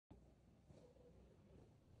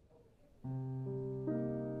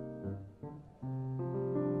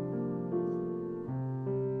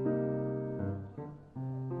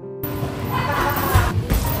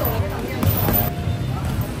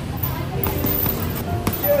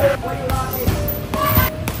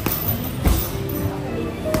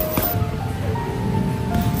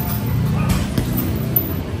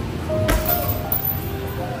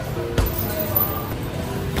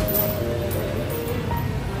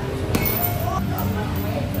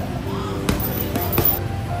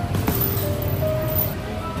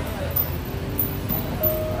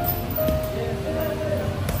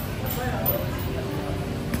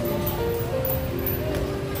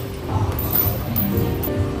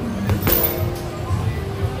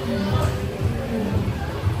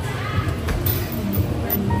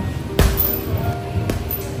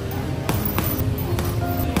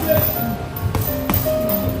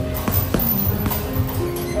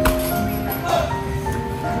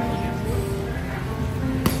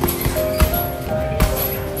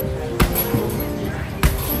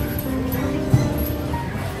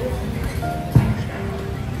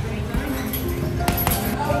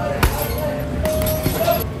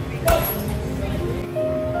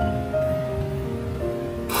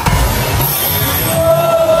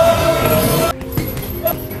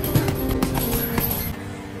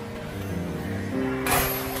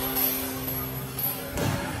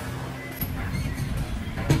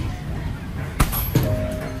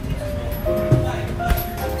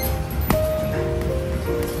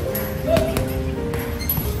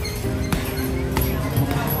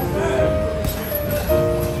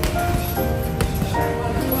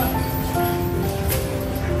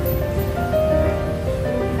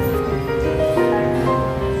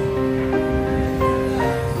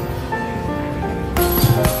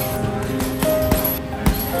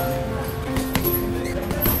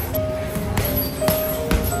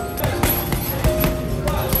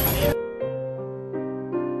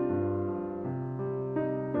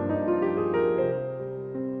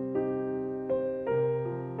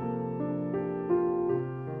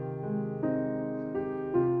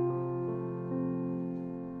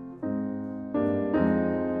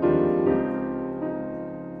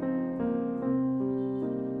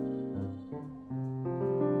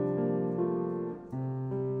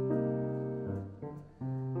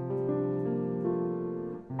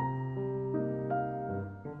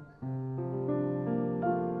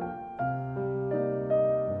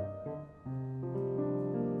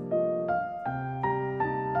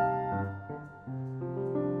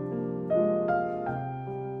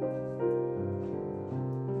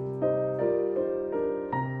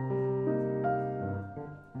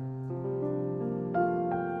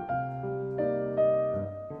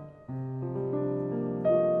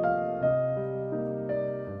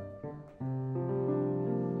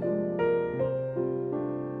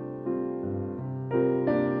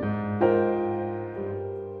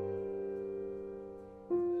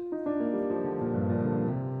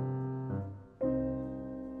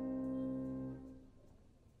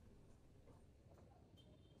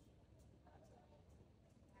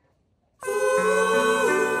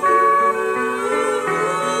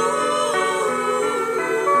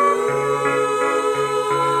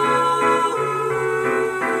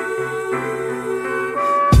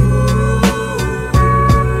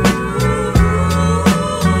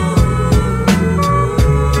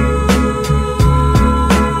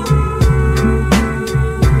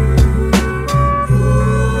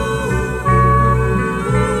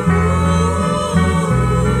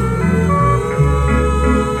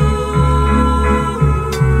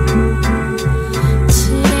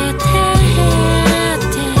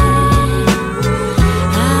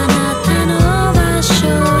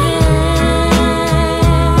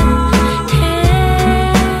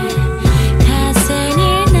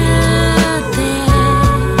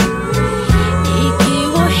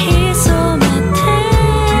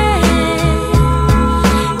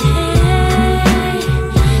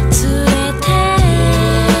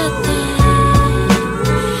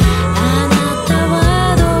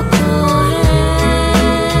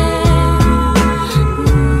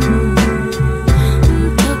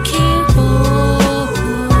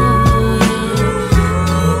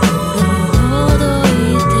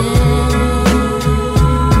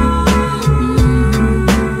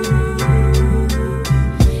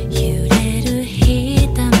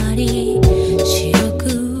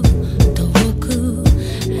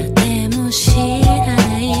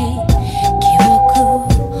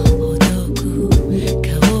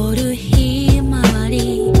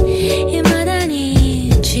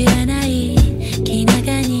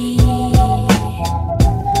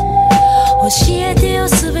えてよ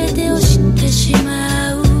全てを知ってし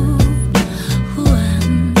まう不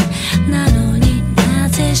安なのにな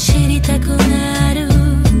ぜ知りたくなる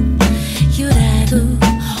揺らぐ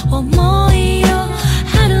想いを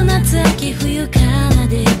春夏秋冬奏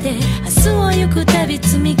でて明日を行くたび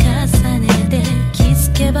積み重ねて気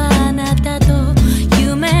づけばあなたと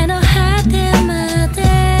夢の果てまで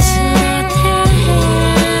連れて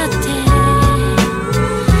って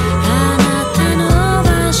あなたの場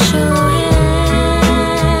所へ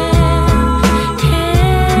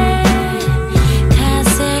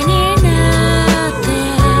風になって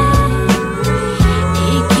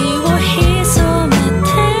息を潜めて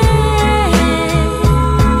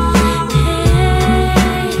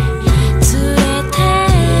連れて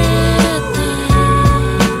って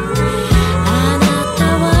あなた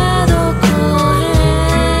はどこへ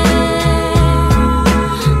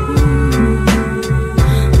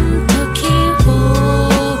時を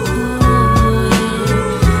超え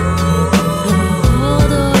心ほ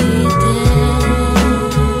どいて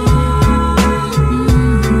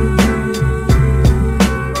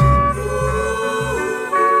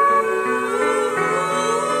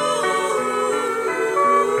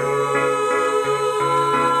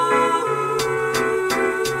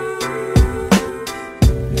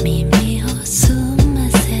耳を澄ま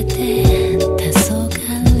せて黄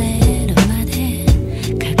昏るまで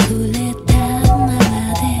隠れたまま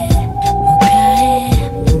で迎え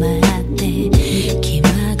待って気ま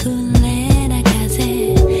ぐれな風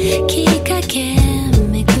きっかけ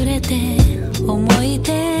めくれて思い出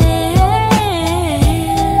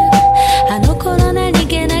あの頃何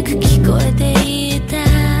気なく聞こえていた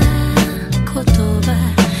言葉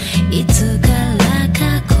いつからか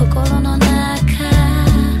心の中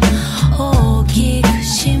大きく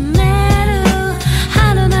占める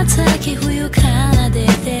春夏秋冬奏で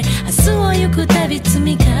て明日を行くたび積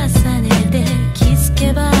み重ねて気づ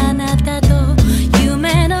けばあなたと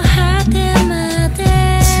夢の果てまで連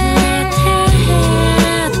れて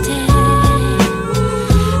って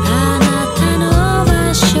あなたの場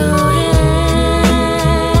所へ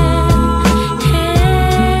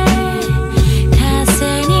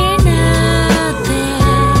風になって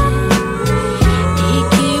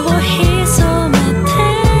息を潜めて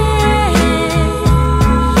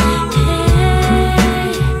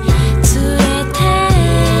連れて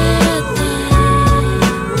って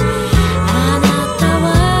あなたは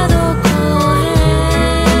どこへ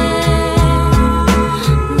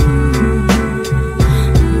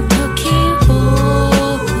時を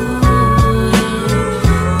超え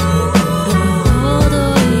心ほど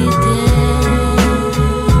いて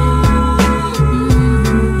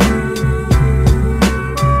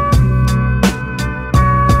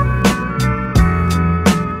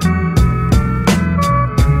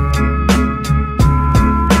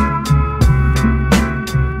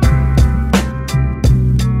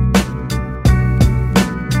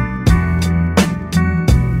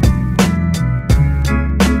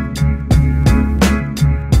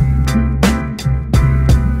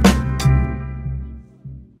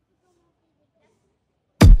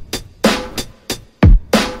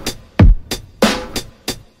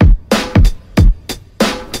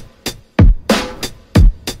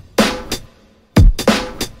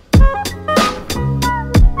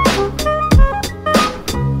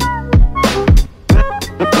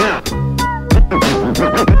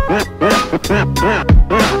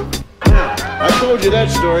I told you that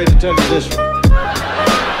story to tell you this one.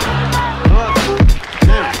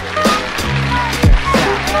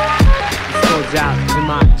 Goes out to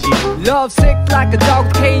my G. Love sick like a dog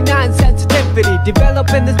with canine sensitivity.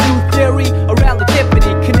 Developing this new theory of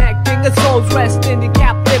relativity. Connecting a soul's resting in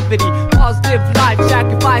captivity. Positive life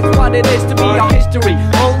sacrifice what it is to be our history.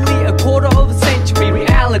 Only a quarter of a century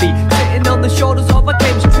reality. Sitting on the shoulders of our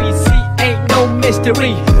chemistry. See, ain't no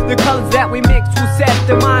mystery. The colors that we mix will set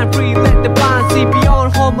the mind free. Let the blind see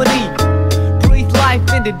beyond harmony. Breathe life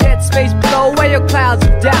in the dead space below where your clouds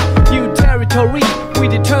of doubt. New territory we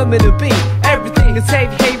determined to be. Everything a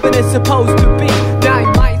safe haven is supposed to be. Now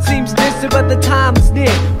it might seem distant but the time is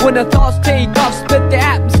near. When the thoughts take off, split the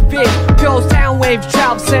atmosphere. Pure sound waves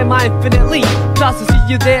travel semi-infinitely. Plus I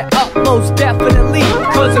see you there up most definitely.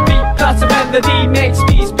 Cause a beat plus a melody makes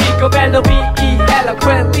me speak of L-O-V-E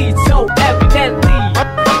eloquently, so evidently.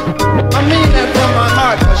 I mean that from my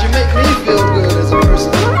heart, cause you make me feel good as a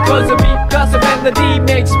person. Cause a beat plus a melody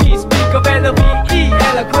makes me speak of L-O-V-E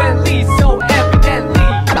eloquently, so evidently.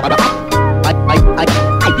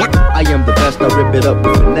 I am the best, I rip it up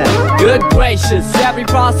with finesse. Good gracious, every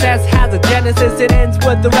process has a genesis, it ends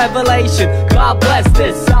with the revelation. God bless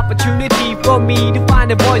this opportunity for me to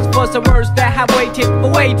find a voice for some words that have waited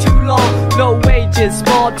for way too long. No wages,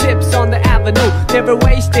 small tips on the avenue, never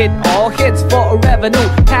wasted, all hits for a revenue.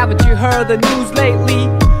 Haven't you heard the news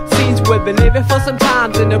lately? Seems we've been living for some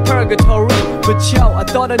times in a purgatory. But yo, I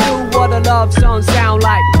thought I knew what a love song sound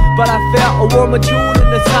like, but I felt a warmer tune in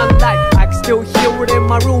the sunlight. I can still hear it in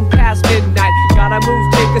my room past midnight. Gotta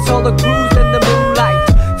move, take us all a cruise in the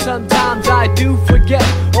moonlight. Sometimes I do forget,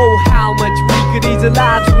 oh how much we could ease our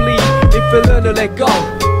lives to lead if we learn to let go.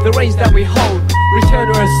 The reins that we hold,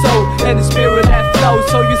 return to our soul and the spirit that flows.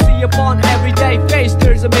 So you see upon everyday face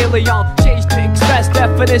there's a million change to express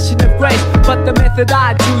definition of grace, but the method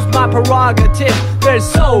I choose my prerogative. There's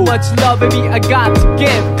so much love in me I got to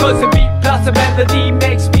give, cause a beat plus a melody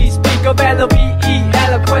makes me speak of L-O-V-E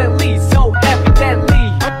eloquently, so evidently.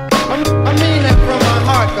 I mean that from my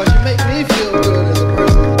heart, cause you make me feel good as a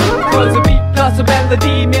person. Cause a beat plus a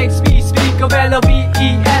melody makes me speak of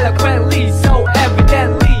L-O-V-E eloquently, so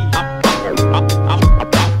evidently.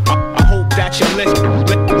 I hope that you listen.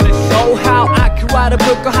 Oh how I could write a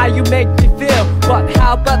book on how you make me feel, but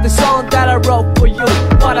how about the song that I wrote for you?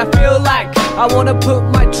 What I feel like, I wanna put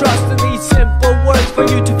my trust in these simple words for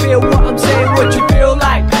you to feel what I'm saying, what you feel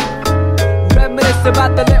like. Reminisce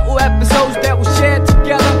about the little episodes that we shared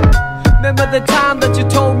together. Remember the time that you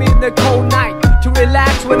told me in the cold night to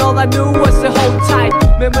relax when all I knew was to hold tight.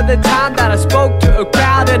 Remember the time that I spoke to a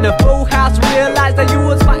crowd in a full house, realized that you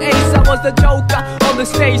was my ace, I was the joker on the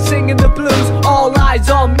stage singing the blues. All eyes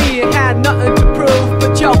on me and had nothing to prove,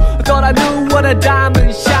 but yo, I thought I knew what a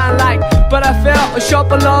diamond shine like, but I felt a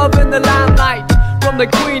sharper love in the limelight from the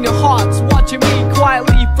Queen of Hearts, watching me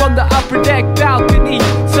quietly from the upper deck balcony.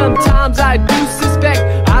 Sometimes I do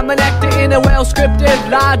suspect I'm an actor in a well-scripted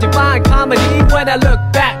lie, divine comedy. When I look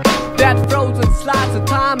back, that frozen slice of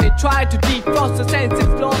time, it tried to defrost the sense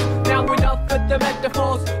it's lost. Now enough with the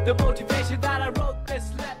metaphors, the motivation that I wrote this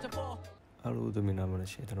letter for. أعوذ بالله من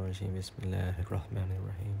الشيطان الرجيم بسم الله الرحمن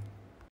الرحيم